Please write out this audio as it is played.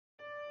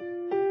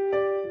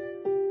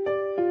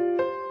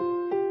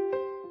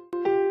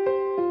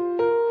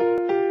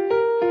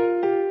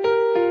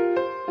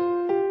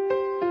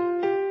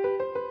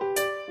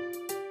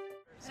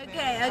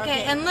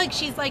and look,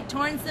 she's like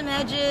torn some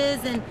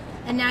edges, and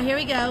now here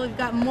we go. We've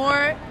got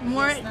more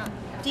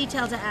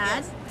detail to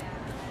add. Yes.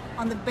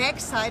 On the back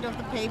side of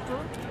the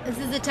paper. This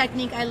is a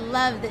technique I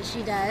love that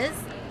she does.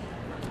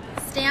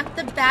 Stamp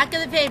the back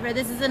of the paper.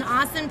 This is an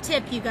awesome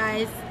tip, you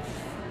guys.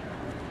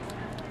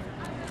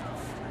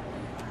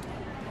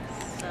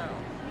 So,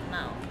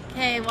 now.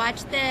 Okay,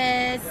 watch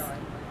this.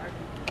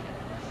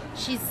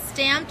 She's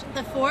stamped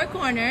the four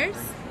corners.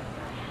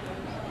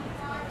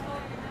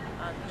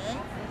 Okay,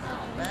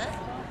 back.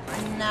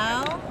 And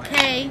now,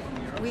 Okay,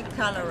 we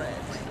color it.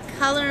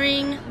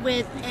 coloring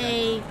with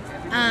a,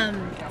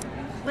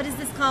 what is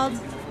this called?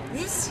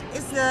 This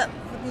is the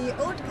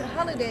old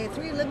holiday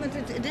 3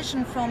 limited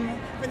edition from,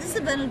 but this is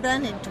a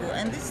Blanche too,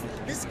 and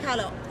this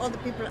color, all the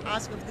people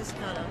ask of this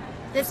color.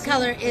 This See?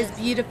 color is Yes.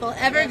 beautiful.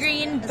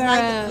 Evergreen It's bow.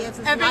 like it's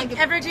like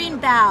Evergreen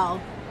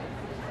bow.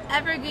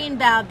 Evergreen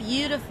bow.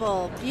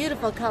 Beautiful,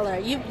 beautiful color.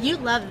 You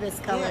love this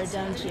color, Yes.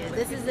 don't you?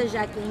 This is the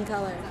Jacqueline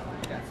color.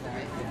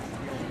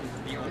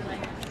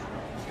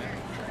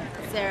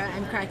 Sarah,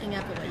 I'm cracking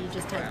up at what you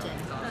just typed in.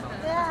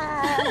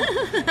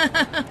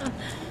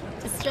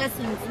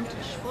 Distressing.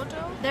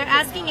 They're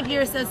asking if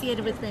you're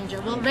associated with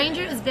Ranger. Well,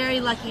 Ranger is very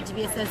lucky to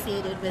be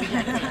associated with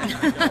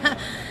Jacqueline.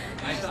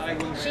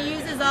 She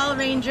uses all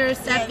Ranger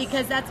stuff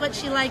because that's what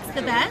she likes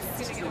the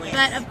best.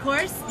 But of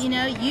course, you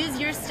know, use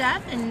your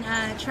stuff and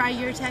try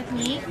your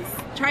techniques.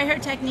 Try her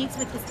techniques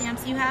with the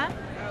stamps you have.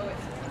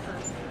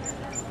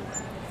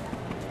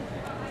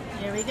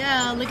 Here we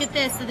go. Look at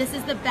this. So this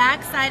is the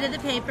back side of the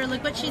paper.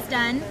 Look what she's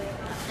done.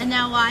 And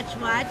now watch.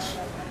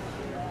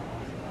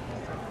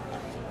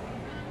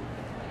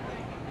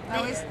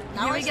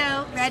 Here we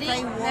go. Ready?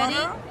 Ready?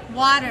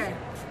 Water.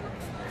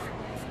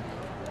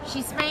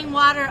 She's spraying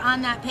water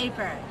on that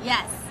paper.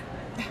 Yes.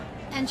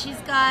 And she's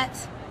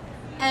got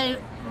a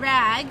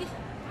rag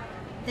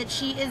that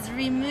she is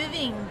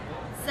removing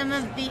some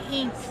of the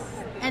ink.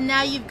 And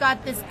now you've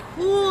got this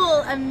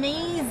cool,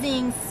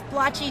 amazing,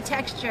 splotchy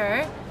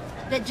texture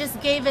that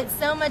just gave it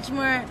so much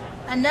more,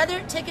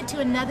 took it to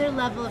another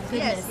level of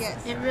goodness.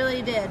 Yes. It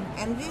really did.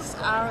 And these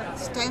are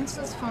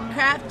stencils from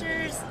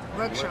Crafters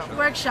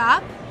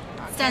Workshop.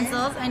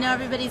 Stencils. I know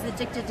everybody's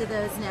addicted to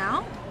those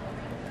now.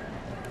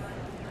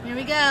 Here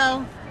we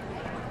go.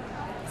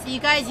 So you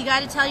guys, you got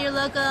to tell your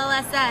local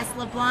LSS,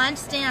 Blanche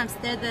stamps.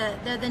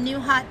 They're the new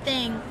hot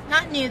thing.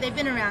 Not new, they've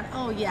been around.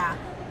 Oh yeah,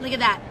 look at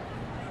that.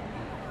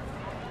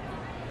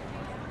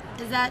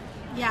 Is that,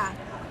 yeah.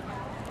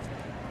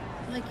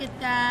 Look at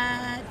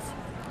that.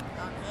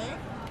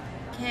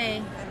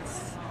 Okay.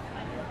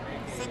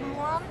 Second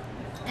one.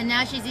 And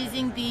now she's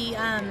using the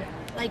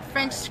like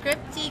French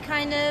scripty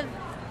kind of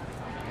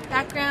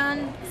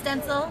background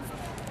stencil.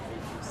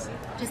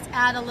 Just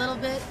add a little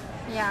bit.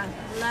 Yeah,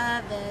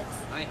 love it.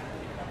 Hi.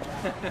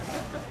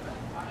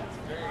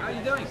 How are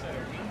you doing?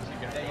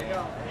 There you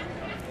go.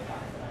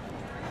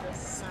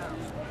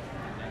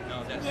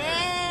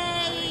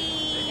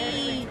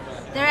 Yay!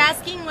 They're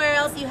asking where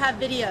else you have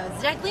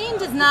videos. Jacqueline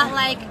does not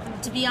like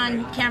to be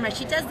on camera.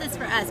 She does this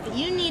for us, but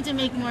you need to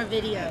make more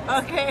videos.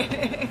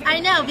 Okay. I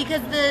know,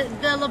 because the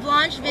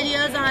Blanche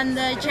videos on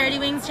the Charity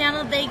Wings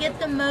channel, they get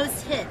the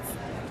most hits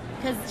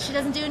because she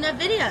doesn't do enough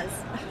videos.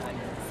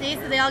 See,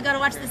 so they all got to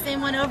watch the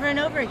same one over and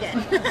over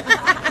again.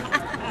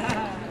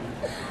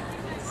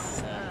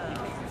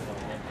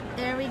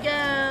 There we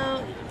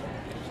go.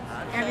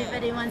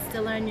 Everybody wants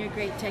to learn your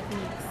great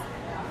techniques.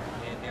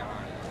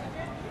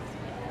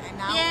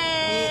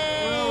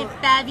 Yay!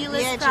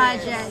 Fabulous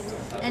project.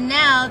 And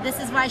now, this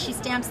is why she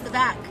stamps the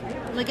back.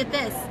 Look at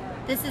this.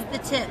 This is the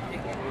tip.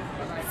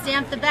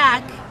 Stamp the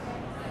back,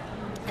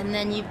 and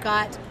then you've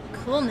got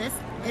coolness.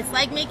 It's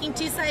like making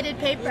two-sided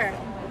paper.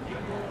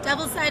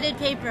 Double-sided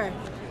paper.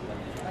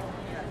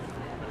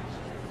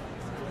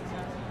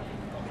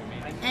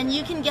 And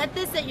you can get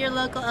this at your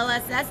local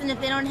LSS, and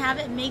if they don't have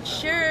it, make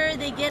sure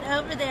they get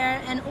over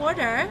there and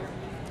order.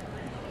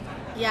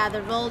 Yeah,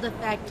 the rolled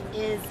effect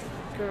is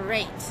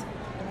great.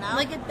 Now,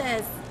 look at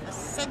this. A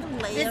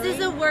second layer. This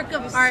is a work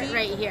of art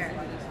right here.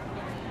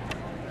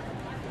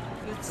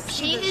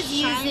 She is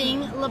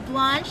using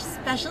Blanche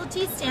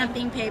specialty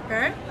stamping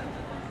paper,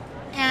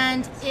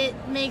 and it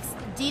makes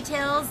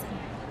details,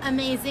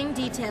 amazing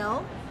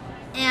detail,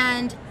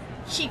 and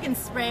she can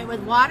spray it with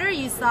water.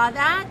 You saw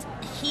that.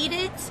 Heat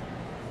it.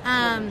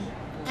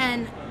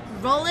 And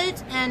roll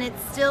it, and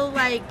it's still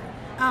like,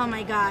 oh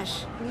my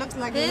gosh. It looks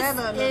like this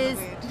leather a little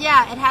bit.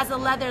 Yeah, it has a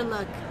leather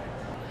look.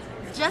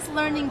 Just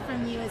learning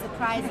from you is a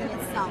prize in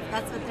itself.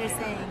 That's what they're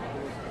saying.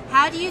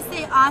 How do you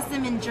say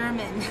awesome in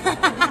German?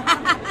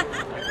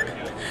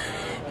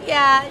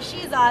 Yeah,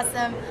 she's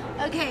awesome.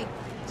 Okay,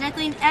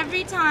 Jacqueline,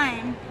 every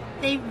time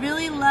they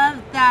really love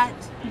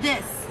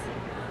this.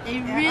 They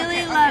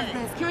really love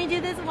this. Can we do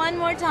this one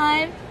more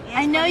time? Yes,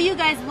 I know you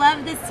guys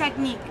love this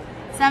technique.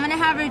 So I'm going to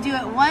have her do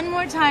it one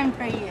more time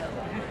for you.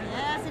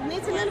 Yes, it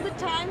needs a little bit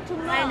time to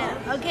learn. I know.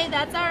 Okay,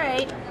 that's all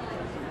right.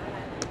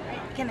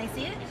 Can I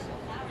see it?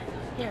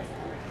 Here.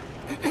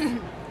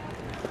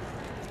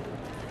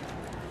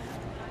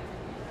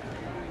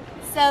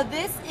 So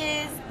this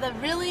is the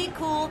really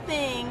cool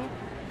thing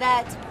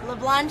that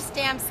Blanche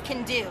stamps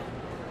can do.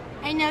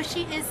 I know,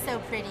 she is so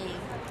pretty.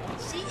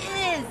 She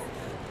is.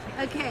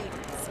 Okay,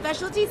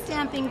 specialty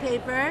stamping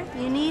paper.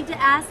 You need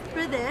to ask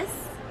for this.